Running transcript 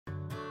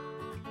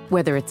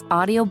Whether it's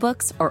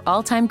audiobooks or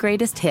all-time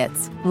greatest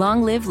hits,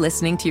 long live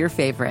listening to your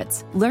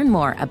favorites. Learn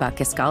more about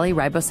Kisqali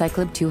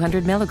Ribociclib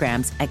 200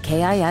 milligrams at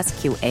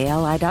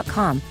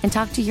KISQALI.com and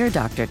talk to your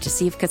doctor to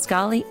see if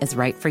Kisqali is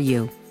right for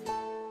you.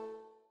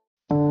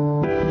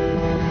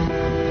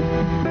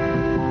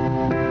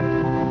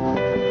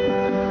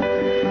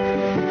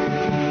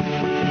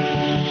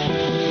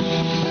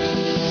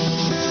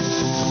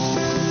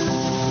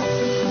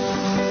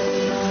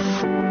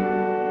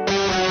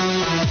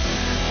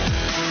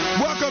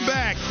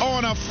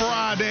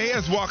 Friday,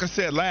 as Walker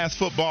said, last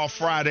football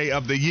Friday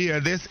of the year.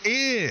 This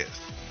is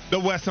the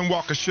Wes and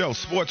Walker Show,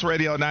 Sports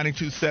Radio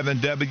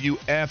 92.7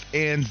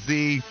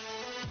 WFNZ.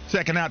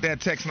 Checking out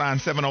that text line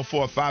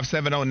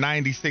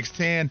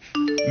 704-570-9610.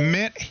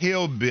 Mint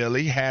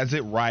Hillbilly has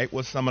it right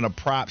with some of the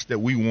props that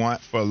we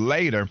want for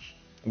later.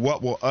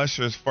 What will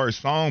Usher's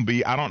first song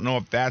be? I don't know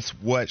if that's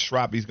what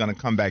Shroppy's going to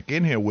come back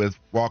in here with.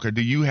 Walker,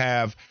 do you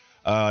have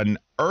an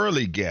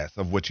early guess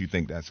of what you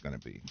think that's going to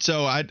be?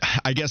 So I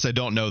guess I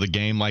don't know the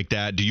game like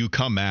that. Do you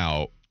come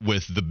out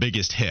with the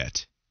biggest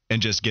hit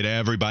and just get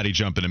everybody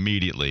jumping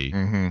immediately?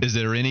 Mm-hmm. Is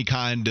there any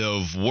kind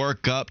of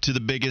work up to the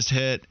biggest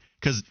hit?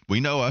 Because we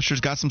know Usher's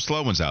got some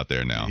slow ones out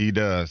there now. He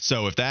does.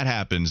 So if that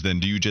happens,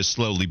 then do you just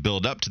slowly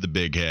build up to the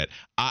big hit?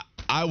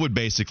 I would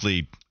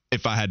basically,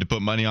 if I had to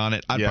put money on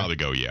it, I'd probably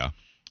go yeah.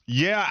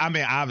 Yeah, I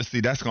mean,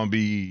 obviously that's going to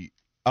be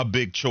a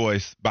big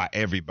choice by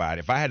everybody.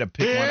 If I had to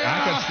pick one,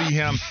 I could see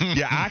him.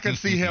 Yeah, I could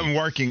see him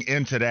working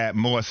into that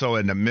more so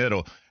in the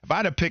middle. If I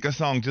had to pick a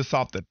song just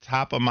off the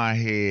top of my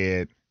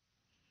head,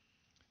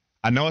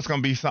 I know it's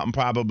going to be something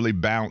probably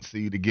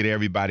bouncy to get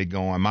everybody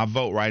going. My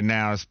vote right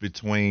now is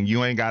between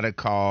You Ain't Gotta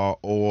Call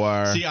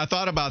or... See, I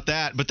thought about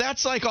that, but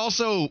that's like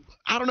also,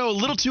 I don't know, a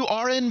little too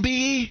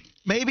R&B,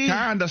 maybe?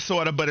 Kind of,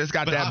 sort of, but it's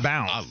got that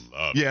bounce. I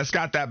love it. It's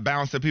got that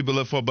bounce that people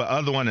look for, but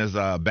other one is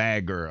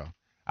Bad Girl.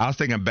 I was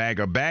thinking Bad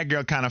Girl. Bad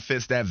Girl kind of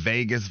fits that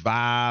Vegas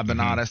vibe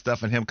and all that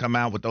stuff, and him come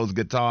out with those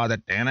guitars.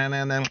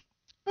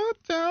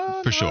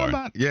 For sure.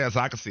 Yeah,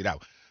 so I can see that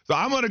one. So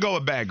I'm going to go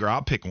with Bad Girl.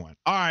 I'll pick one.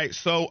 All right,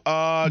 so...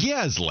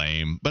 yeah, it's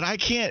lame, but I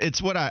can't...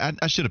 It's what I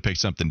should have picked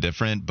something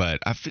different, but...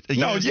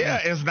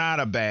 it's not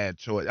a bad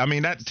choice. I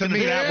mean, that to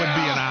me, that would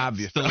be an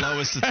obvious...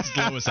 It's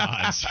the lowest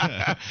odds. You're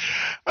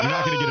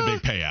not going to get a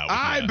big payout. All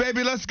right,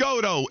 baby, let's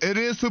go, though. It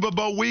is Super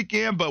Bowl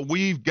weekend, but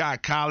we've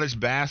got college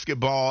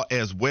basketball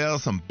as well,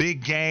 some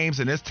big games,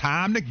 and it's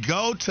time to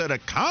go to the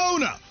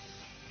corner.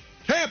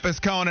 Campus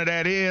corner,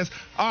 that is.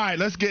 All right,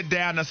 let's get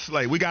down the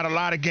slate. We got a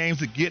lot of games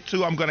to get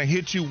to. I'm going to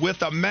hit you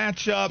with a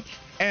matchup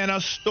and a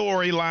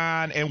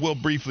storyline, and we'll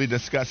briefly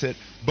discuss it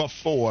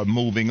before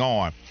moving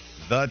on.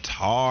 The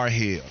Tar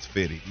Heels,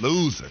 Fitty,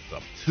 losers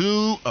of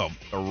 2 of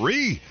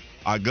 3,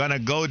 are going to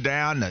go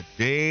down to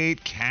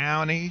Dade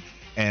County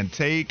and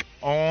take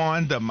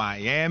on the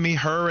Miami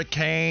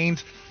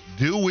Hurricanes.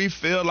 Do we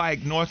feel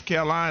like North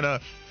Carolina,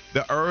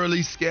 the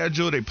early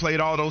schedule, they played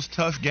all those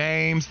tough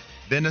games,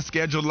 then the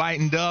schedule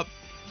lightened up.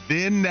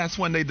 Then that's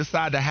when they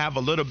decide to have a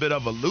little bit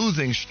of a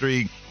losing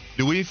streak.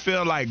 Do we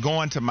feel like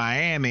going to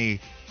Miami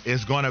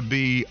is going to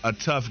be a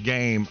tough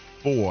game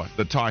for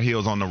the Tar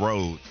Heels on the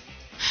road?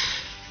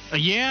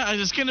 Yeah,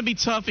 it's going to be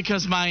tough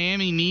because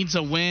Miami needs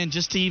a win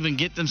just to even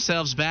get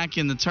themselves back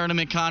in the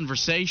tournament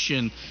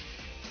conversation.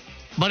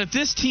 But if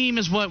this team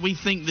is what we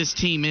think this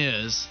team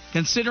is,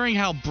 considering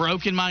how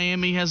broken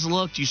Miami has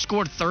looked, you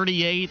scored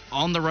 38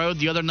 on the road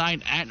the other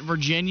night at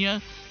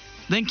Virginia,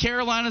 then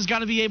Carolina's got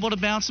to be able to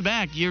bounce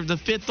back. You're the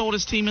 5th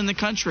oldest team in the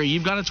country.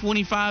 You've got a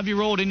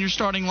 25-year-old in your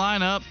starting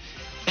lineup,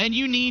 and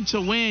you need to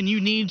win.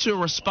 You need to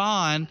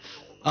respond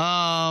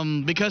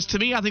because, to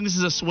me, I think this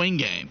is a swing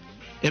game.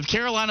 If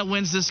Carolina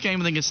wins this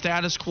game, I think it's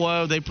status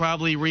quo. They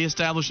probably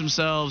reestablish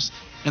themselves,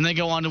 and they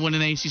go on to win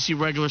an ACC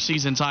regular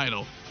season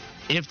title.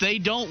 If they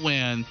don't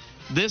win,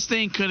 this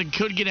thing could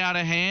get out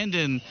of hand,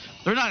 and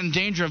they're not in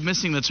danger of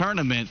missing the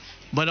tournament.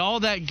 But all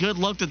that good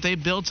luck that they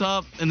built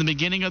up in the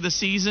beginning of the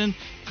season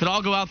could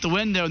all go out the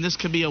window, and this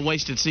could be a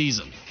wasted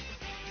season.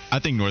 I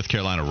think North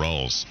Carolina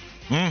rolls.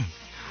 I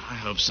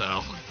hope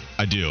so.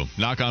 I do.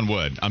 Knock on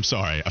wood. I'm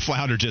sorry. A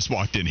Flounder just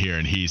walked in here,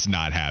 and he's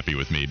not happy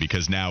with me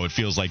because now it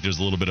feels like there's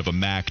a little bit of a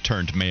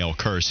Mac-turned-male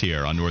curse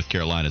here on North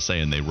Carolina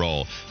saying they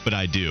roll. But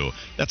I do.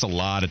 That's a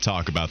lot of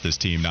talk about this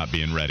team not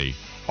being ready.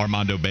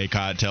 Armando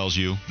Bacot tells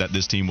you that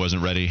this team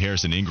wasn't ready.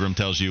 Harrison Ingram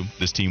tells you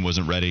this team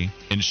wasn't ready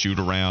in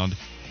shoot-around.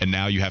 And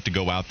now you have to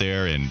go out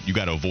there and you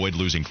got to avoid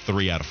losing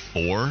 3 out of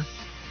 4.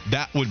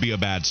 That would be a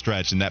bad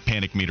stretch, and that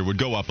panic meter would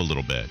go up a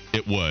little bit.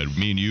 It would.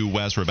 Me and you,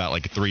 Wes, were about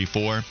like a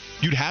 3-4.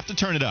 You'd have to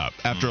turn it up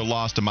after a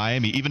loss to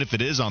Miami, even if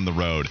it is on the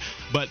road.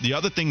 But the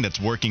other thing that's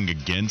working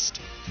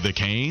against the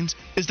Canes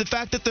is the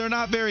fact that they're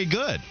not very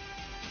good.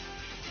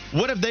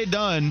 What have they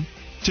done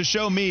to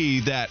show me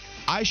that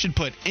I should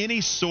put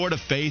any sort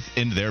of faith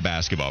in their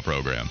basketball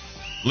program?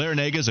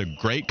 Larinaga is a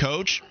great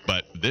coach,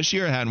 but this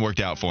year it hadn't worked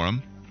out for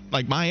him.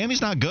 Like,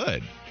 Miami's not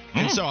good.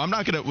 And so I'm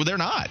not going to – well, they're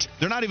not.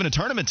 They're not even a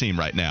tournament team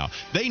right now.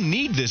 They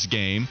need this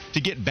game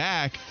to get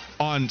back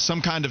on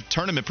some kind of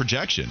tournament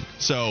projection.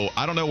 So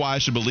I don't know why I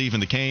should believe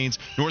in the Canes.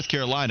 North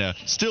Carolina,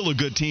 still a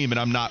good team, and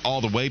I'm not all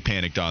the way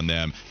panicked on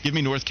them. Give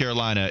me North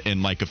Carolina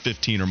in like a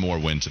 15 or more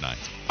win tonight.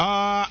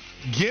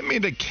 Give me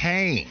the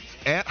Canes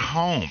at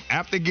home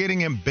after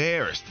getting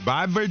embarrassed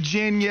by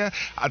Virginia.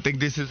 I think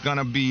this is going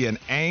to be an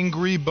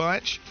angry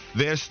bunch.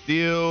 They're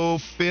still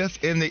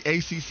 5th in the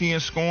ACC in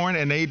scoring,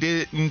 and they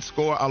didn't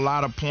score a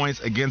lot of points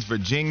against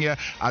Virginia.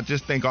 I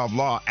just think off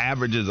law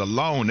averages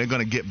alone, they're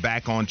going to get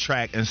back on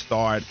track and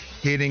start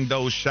hitting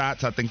those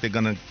shots. I think they're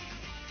going to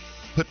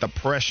put the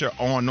pressure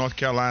on North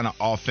Carolina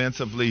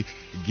offensively.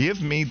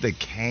 Give me the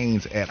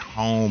Canes at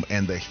home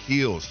and the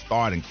Heels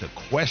starting to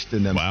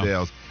question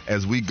themselves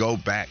as we go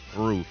back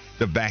through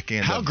the back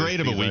end. How great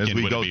of a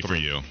weekend would it be for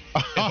you?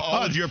 If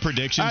all of your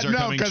predictions are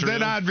coming true.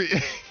 Then I'd be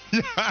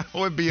I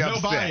would be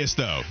upset. No bias,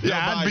 though.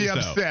 I'd be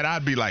upset.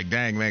 I'd be like,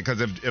 dang, man,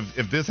 because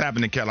if this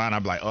happened in Carolina,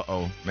 I'd be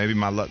like, maybe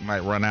my luck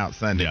might run out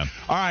Sunday. Yeah.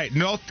 All right,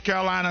 North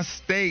Carolina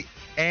State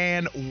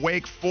and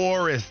Wake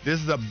Forest.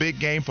 This is a big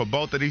game for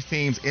both of these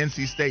teams.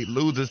 NC State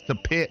loses to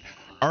Pitt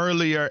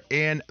earlier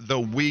in the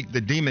week.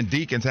 The Demon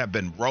Deacons have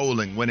been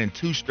rolling, winning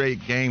 2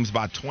 straight games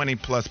by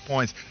 20-plus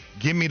points.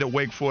 Give me the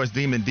Wake Forest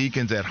Demon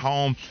Deacons at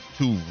home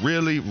to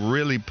really,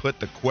 really put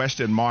the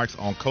question marks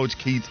on Coach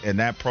Keats and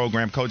that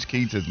program. Coach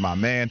Keats is my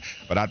man,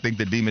 but I think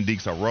the Demon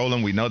Deacons are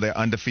rolling. We know they're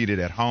undefeated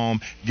at home.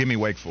 Give me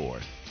Wake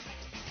Forest.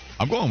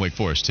 I'm going Wake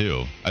Forest,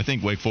 too. I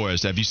think Wake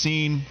Forest. Have you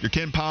seen your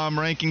Ken Pom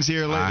rankings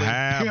here lately? I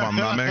have.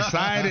 I'm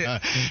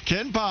excited.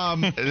 Ken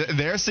Pom,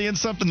 they're seeing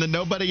something that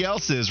nobody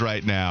else is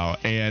right now.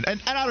 And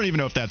I don't even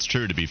know if that's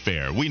true, to be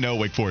fair. We know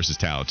Wake Forest is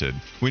talented.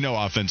 We know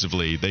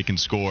offensively they can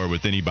score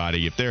with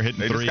anybody. If they're hitting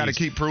threes. They just got to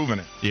keep proving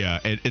it. Yeah,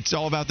 it's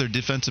all about their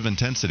defensive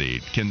intensity.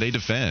 Can they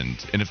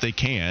defend? And if they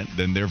can't,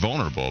 then they're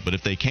vulnerable. But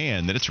if they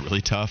can, then it's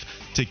really tough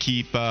to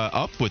keep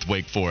up with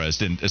Wake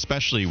Forest, and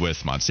especially with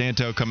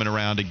Monsanto coming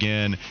around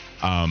again.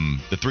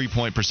 The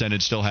 3-point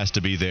percentage still has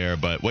to be there,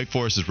 but Wake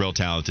Forest is real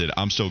talented.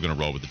 I'm still going to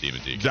roll with the Demon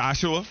Deacons.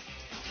 Joshua?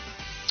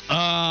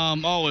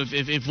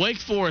 If Wake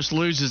Forest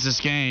loses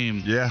this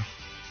game,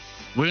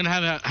 we're going to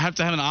have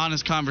to have an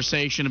honest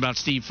conversation about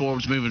Steve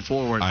Forbes moving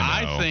forward.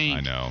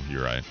 I know.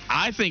 You're right.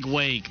 I think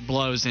Wake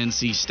blows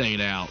NC State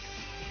out.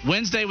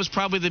 Wednesday was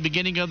probably the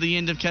beginning of the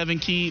end of Kevin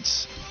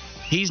Keats.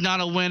 He's not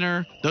a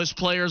winner. Those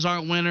players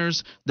aren't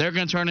winners. They're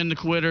going to turn into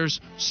quitters.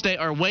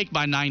 Wake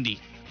by 90.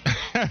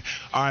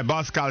 All right,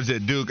 Boston College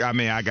at Duke. I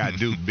mean, I got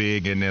Duke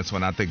big in this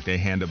one. I think they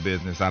handle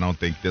business. I don't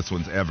think this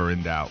one's ever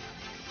in doubt.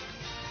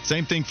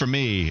 Same thing for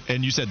me.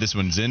 And you said this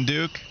one's in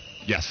Duke?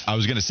 Yes. I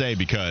was going to say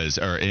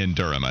or in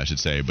Durham, I should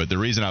say. But the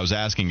reason I was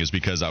asking is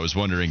because I was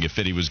wondering if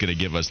Fitty was going to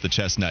give us the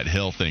Chestnut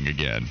Hill thing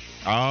again.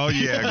 Oh,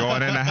 yeah,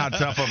 going into how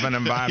tough of an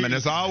environment.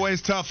 It's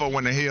always tougher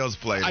when the Hills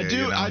play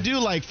there, I do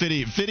like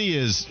Fitty. Fitty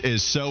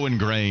is so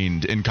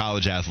ingrained in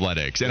college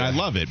athletics, and I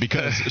love it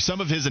because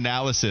some of his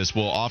analysis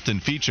will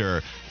often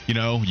feature,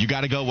 you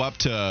got to go up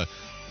to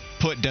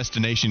put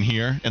destination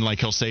here, and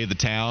he'll say the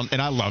town,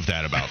 and I love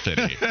that about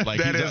Fitty.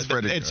 That is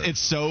pretty good. It's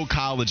so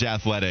college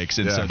athletics,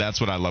 and so that's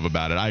what I love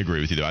about it. I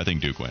agree with you, though. I think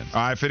Duke wins.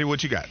 All right, Fitty,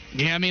 what you got?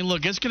 Yeah, I mean,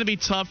 look, it's going to be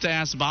tough to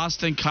ask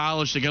Boston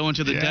College to go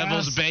into the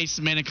Devil's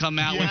basement and come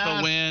out with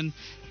a win.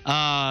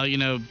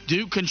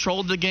 Duke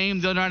controlled the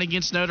game the other night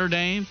against Notre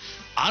Dame.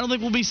 I don't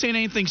think we'll be seeing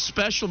anything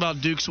special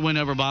about Duke's win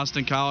over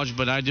Boston College,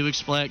 but I do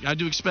expect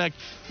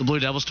the Blue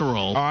Devils to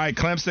roll. All right,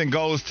 Clemson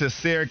goes to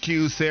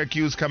Syracuse.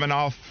 Syracuse coming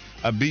off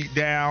a beat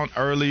down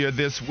earlier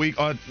this week.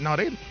 No,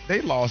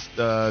 they lost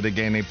the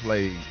game they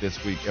played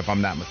this week, if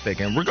I'm not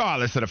mistaken.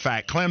 Regardless of the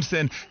fact,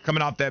 Clemson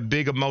coming off that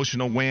big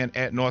emotional win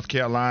at North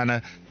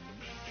Carolina.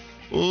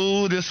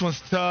 Ooh, this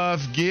one's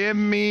tough. Give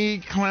me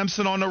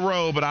Clemson on the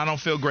road, but I don't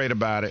feel great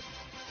about it.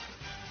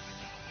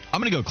 I'm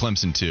going to go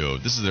Clemson, too.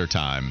 This is their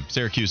time.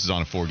 Syracuse is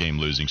on a 4-game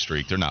losing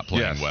streak. They're not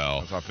playing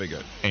well. That's what I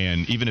figured.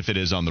 And even if it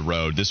is on the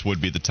road, this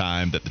would be the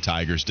time that the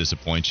Tigers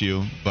disappoint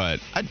you. But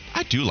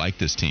I do like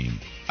this team.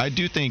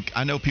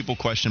 I know people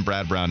question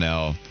Brad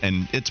Brownell,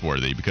 and it's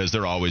worthy because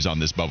they're always on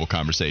this bubble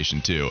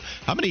conversation, too.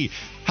 How many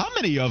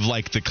of,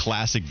 the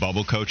classic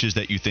bubble coaches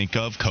that you think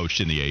of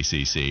coached in the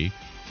ACC?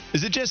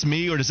 Is it just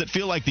me, or does it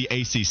feel like the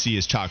ACC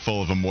is chock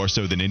full of them more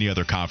so than any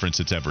other conference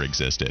that's ever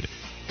existed?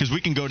 Because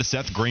we can go to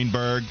Seth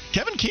Greenberg.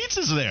 Kevin Keats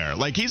is there.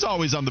 He's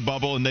always on the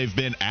bubble, and they've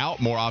been out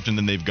more often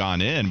than they've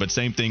gone in. But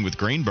same thing with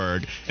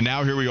Greenberg. And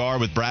now here we are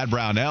with Brad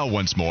Brownell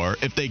once more.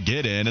 If they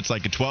get in, it's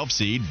like a 12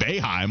 seed.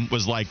 Boeheim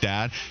was like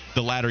that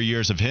the latter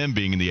years of him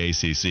being in the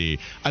ACC.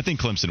 I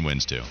think Clemson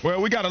wins, too.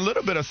 Well, we got a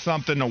little bit of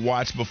something to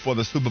watch before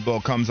the Super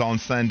Bowl comes on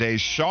Sunday.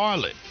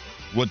 Charlotte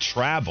will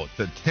travel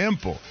to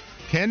Temple.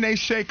 Can they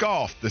shake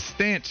off the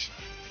stench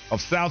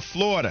of South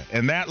Florida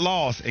and that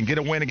loss and get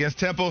a win against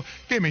Temple?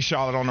 Give me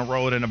Charlotte on the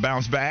road and a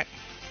bounce back.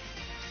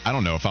 I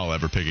don't know if I'll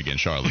ever pick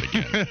against Charlotte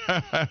again.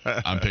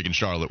 I'm picking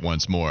Charlotte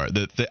once more.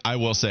 I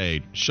will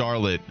say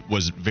Charlotte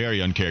was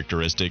very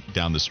uncharacteristic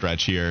down the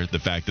stretch here. The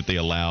fact that they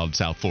allowed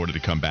South Florida to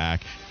come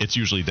back, it's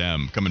usually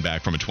them coming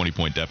back from a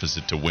 20-point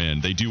deficit to win.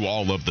 They do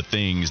all of the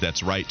things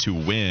that's right to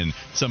win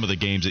some of the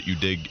games that you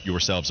dig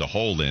yourselves a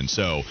hole in.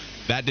 So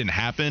that didn't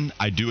happen.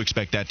 I do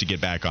expect that to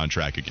get back on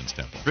track against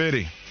Temple.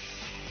 Fitty.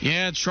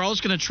 Yeah,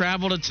 Charlotte's going to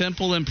travel to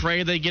Temple and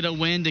pray they get a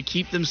win to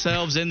keep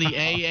themselves in the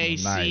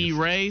AAC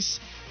race.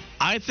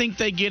 I think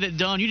they get it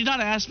done. You did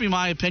not ask me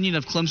my opinion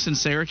of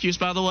Clemson-Syracuse,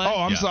 by the way.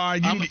 Oh, I'm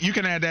sorry. You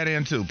can add that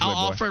in, too, Playboy.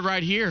 I'll offer it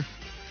right here.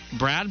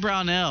 Brad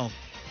Brownell,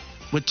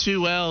 with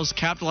 2 L's,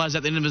 capitalized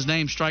at the end of his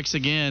name, strikes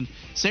again.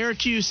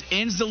 Syracuse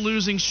ends the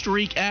losing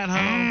streak at home,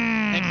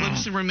 and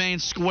Clemson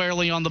remains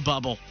squarely on the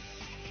bubble.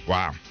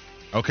 Wow.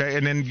 Okay,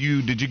 and then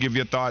did you give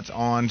your thoughts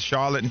on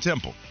Charlotte and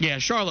Temple? Yeah,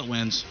 Charlotte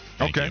wins.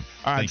 Okay.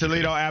 All right,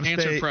 Toledo, App State.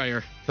 Answer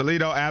prayer.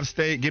 Toledo, App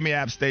State. Give me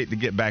App State to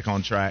get back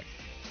on track.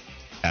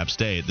 App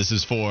State. This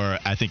is for,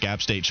 I think,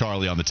 App State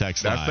Charlie on the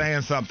text line. That's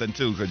saying something,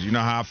 too, because you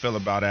know how I feel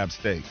about App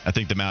State. I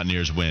think the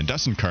Mountaineers win.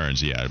 Dustin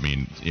Kearns, I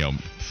mean, I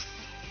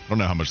don't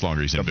know how much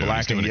longer he's in Boone.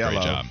 He's doing a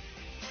great job.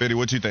 Fitty,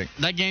 what you think?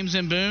 That game's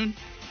in Boone?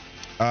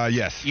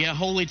 Yes. Yeah,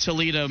 holy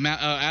Toledo.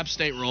 App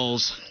State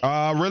rolls.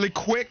 Really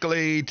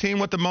quickly, team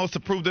with the most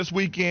approved this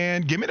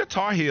weekend. Give me the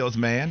Tar Heels,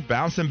 man.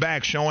 Bouncing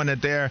back, showing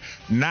that they're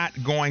not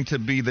going to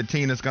be the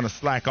team that's going to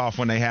slack off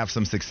when they have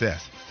some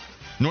success.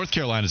 North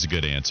Carolina's a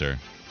good answer.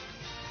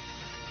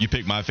 You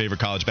pick my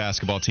favorite college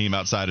basketball team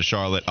outside of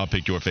Charlotte, I'll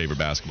pick your favorite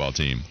basketball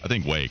team. I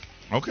think Wake.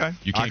 Okay.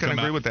 I can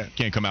agree with that.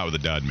 Can't come out with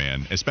a dud,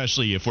 man.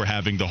 Especially if we're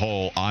having the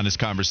whole honest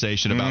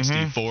conversation about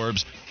Steve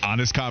Forbes.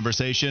 Honest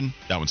conversation,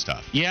 that one's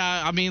tough.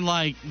 Yeah, I mean,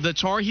 like, the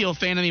Tar Heel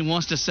fan in me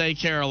wants to say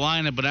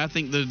Carolina, but I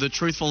think the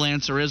truthful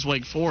answer is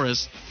Wake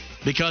Forest.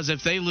 Because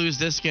if they lose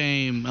this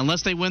game,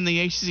 unless they win the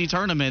ACC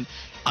tournament,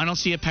 I don't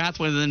see a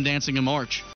pathway to them dancing in March.